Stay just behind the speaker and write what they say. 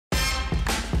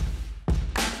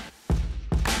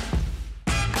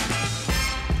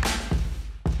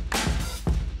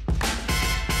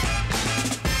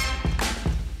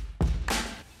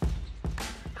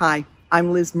Hi,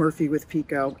 I'm Liz Murphy with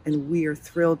Pico, and we are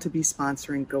thrilled to be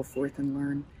sponsoring Go Forth and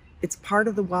Learn. It's part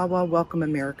of the Wawa Welcome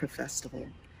America Festival.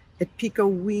 At Pico,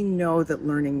 we know that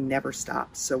learning never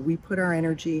stops, so we put our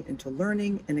energy into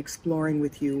learning and exploring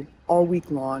with you all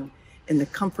week long in the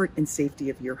comfort and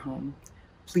safety of your home.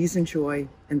 Please enjoy,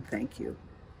 and thank you.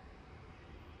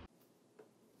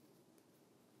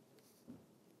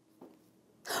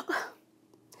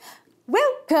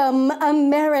 Welcome,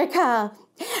 America.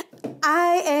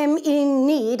 I am in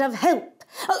need of help.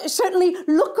 Certainly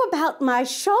look about my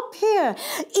shop here.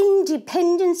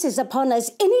 Independence is upon us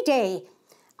any day.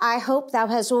 I hope thou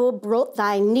hast all brought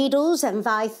thy needles and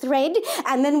thy thread,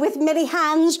 and then with many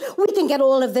hands we can get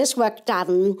all of this work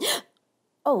done.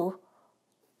 Oh,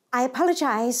 I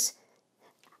apologize.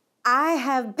 I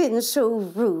have been so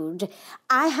rude.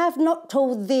 I have not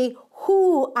told thee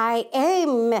who I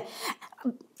am.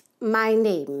 My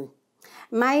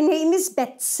name is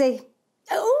Betsy.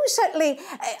 Oh, certainly,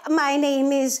 my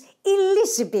name is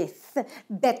Elizabeth.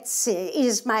 Betsy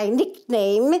is my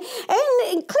nickname,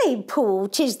 and Claypool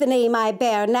 'tis the name I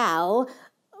bear now.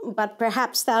 But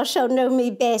perhaps thou shalt know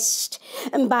me best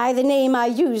by the name I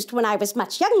used when I was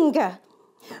much younger,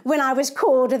 when I was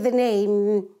called the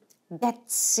name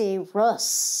Betsy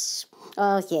Ross.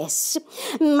 Oh, yes,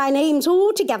 my name's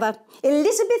all together,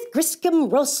 Elizabeth Griscom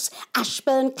Ross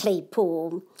Ashburn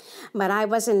Claypool. But I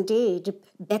was indeed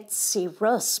Betsy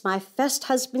Ross, my first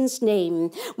husband's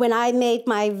name, when I made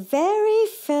my very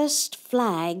first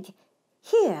flag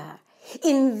here,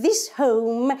 in this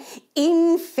home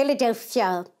in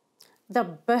Philadelphia, the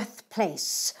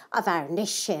birthplace of our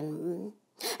nation.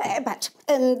 But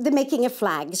the making of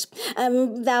flags,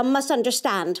 thou must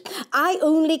understand, I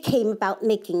only came about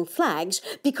making flags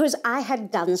because I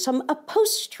had done some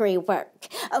upholstery work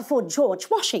for George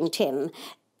Washington.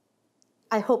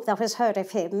 I hope thou hast heard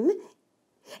of him.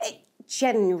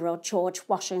 General George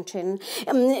Washington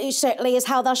certainly is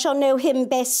how thou shalt know him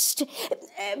best.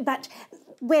 But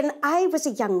when I was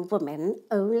a young woman,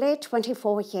 only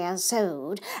 24 years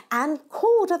old, and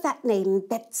called of that name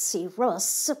Betsy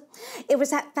Ross, it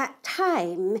was at that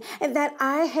time that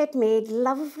I had made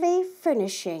lovely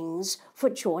furnishings for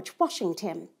George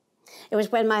Washington. It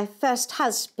was when my first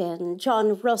husband,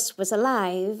 John Ross, was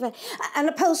alive, an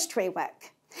upholstery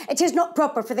work. It is not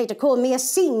proper for thee to call me a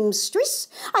seamstress.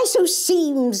 I sew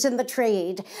seams in the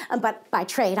trade, but by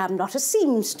trade I'm not a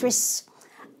seamstress,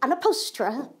 an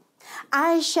upholsterer.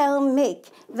 I shall make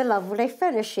the lovely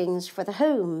furnishings for the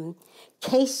home,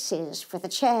 cases for the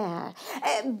chair,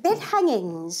 bed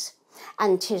hangings,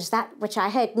 and 'tis that which I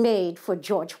had made for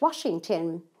George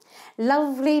Washington.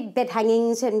 Lovely bed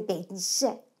hangings and beds.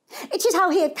 It is how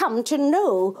he had come to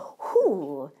know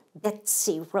who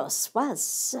Betsy Ross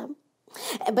was.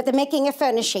 But the making of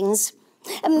furnishings,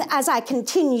 as I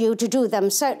continue to do them,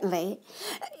 certainly,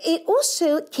 it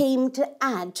also came to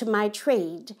add to my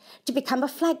trade to become a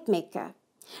flag maker.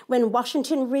 When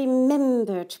Washington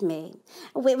remembered me,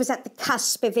 it was at the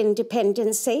cusp of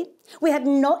independency. We had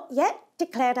not yet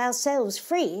declared ourselves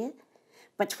free,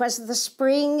 but 'twas the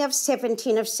spring of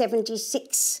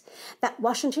 1776 that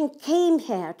Washington came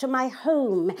here to my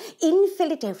home in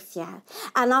Philadelphia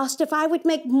and asked if I would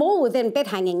make more than bed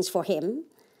hangings for him.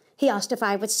 He asked if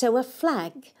I would sew a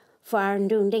flag for our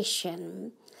new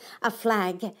nation, a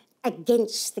flag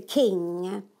against the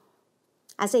king.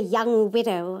 As a young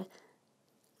widow,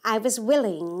 I was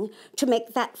willing to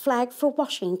make that flag for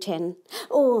Washington.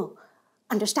 Oh,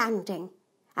 understanding,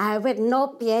 I would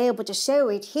not be able to sew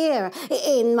it here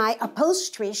in my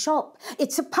upholstery shop.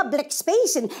 It's a public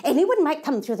space and anyone might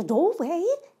come through the doorway.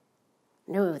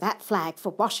 No, that flag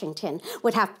for Washington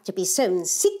would have to be sewn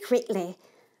secretly,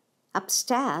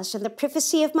 upstairs in the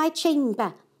privacy of my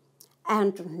chamber,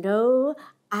 and no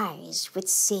eyes would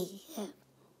see.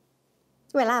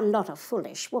 Well, I'm not a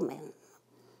foolish woman.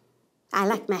 I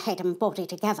like my head and body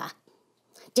together.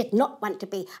 Did not want to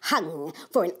be hung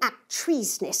for an act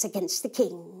treasonous against the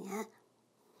king.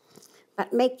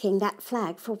 But making that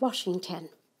flag for Washington,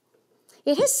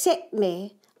 it has set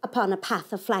me upon a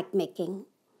path of flag making.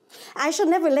 I shall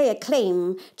never lay a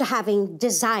claim to having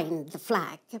designed the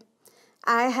flag.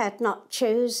 I had not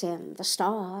chosen the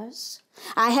stars.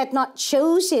 I had not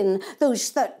chosen those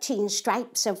 13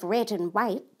 stripes of red and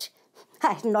white.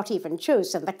 I had not even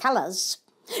chosen the colors,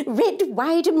 red,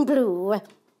 white, and blue,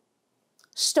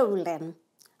 stolen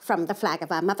from the flag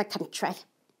of our mother country.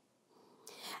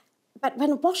 But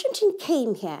when Washington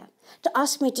came here to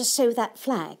ask me to sew that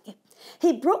flag,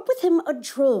 he brought with him a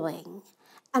drawing,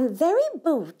 and very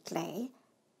boldly,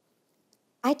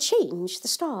 I changed the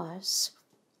stars.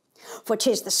 For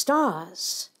 'tis the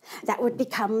stars that would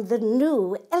become the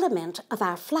new element of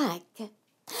our flag.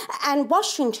 And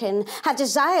Washington had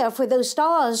desire for those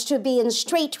stars to be in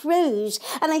straight rows,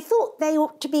 and I thought they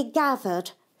ought to be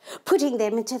gathered, putting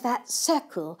them into that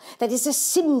circle that is a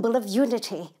symbol of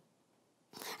unity.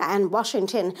 And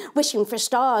Washington, wishing for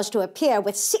stars to appear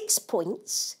with 6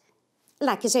 points,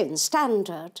 like his own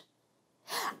standard,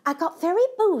 I got very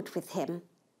bold with him,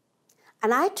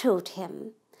 and I told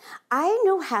him I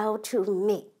know how to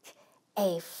make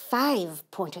a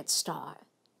 5-pointed star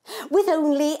with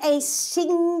only a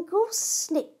single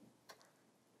snip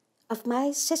of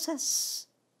my scissors.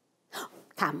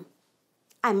 Come,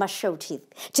 I must show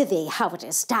to thee how it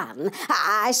is done.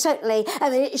 I certainly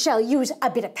shall use a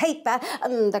bit of paper.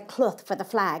 The cloth for the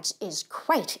flags is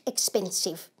quite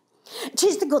expensive.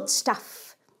 'Tis the good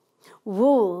stuff,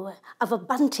 wool of a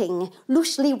bunting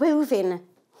loosely woven,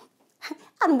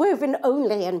 and woven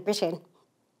only in Britain.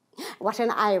 What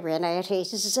an irony it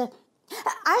is.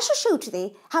 I shall show to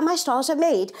thee how my stars are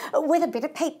made with a bit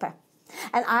of paper,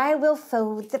 and I will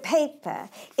fold the paper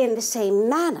in the same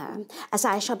manner as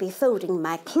I shall be folding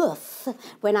my cloth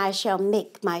when I shall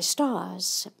make my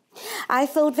stars. I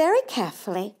fold very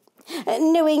carefully,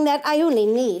 knowing that I only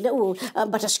need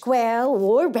but a square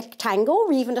or rectangle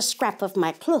or even a scrap of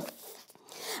my cloth.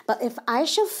 But if I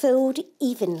shall fold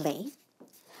evenly,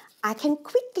 I can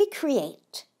quickly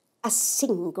create a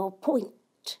single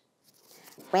point.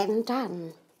 When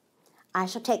done, I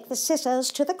shall take the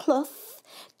scissors to the cloth,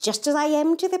 just as I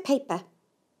am to the paper.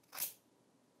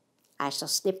 I shall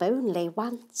snip only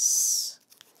once,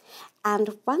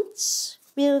 and once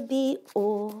will be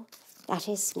all that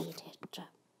is needed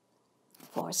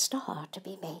for a star to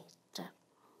be made.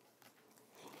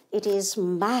 It is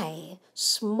my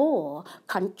small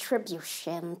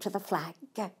contribution to the flag.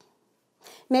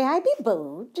 May I be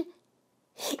bold?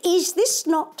 Is this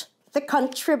not the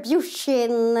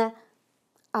contribution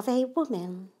of a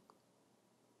woman?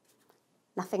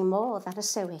 Nothing more than a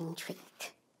sewing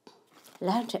trick.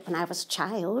 Learned it when I was a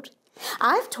child.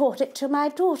 I've taught it to my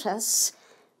daughters.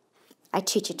 I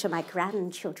teach it to my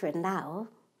grandchildren now.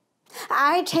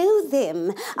 I tell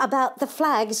them about the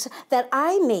flags that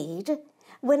I made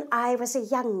when I was a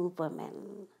young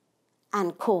woman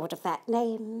and called of that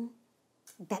name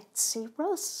Betsy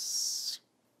Ross.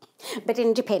 But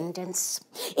independence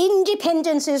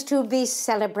is to be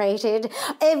celebrated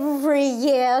every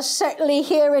year, certainly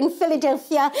here in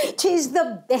Philadelphia. 'Tis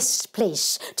the best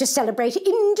place to celebrate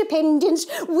independence.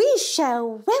 We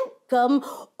shall welcome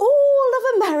all of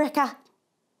America.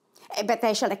 But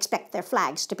they shall expect their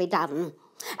flags to be done.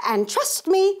 And trust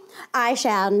me, I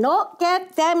shall not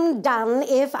get them done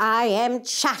if I am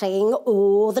chatting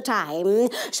all the time.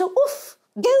 So off,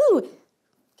 go,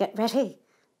 get ready.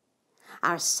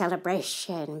 Our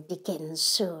celebration begins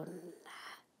soon.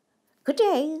 Good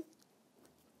day.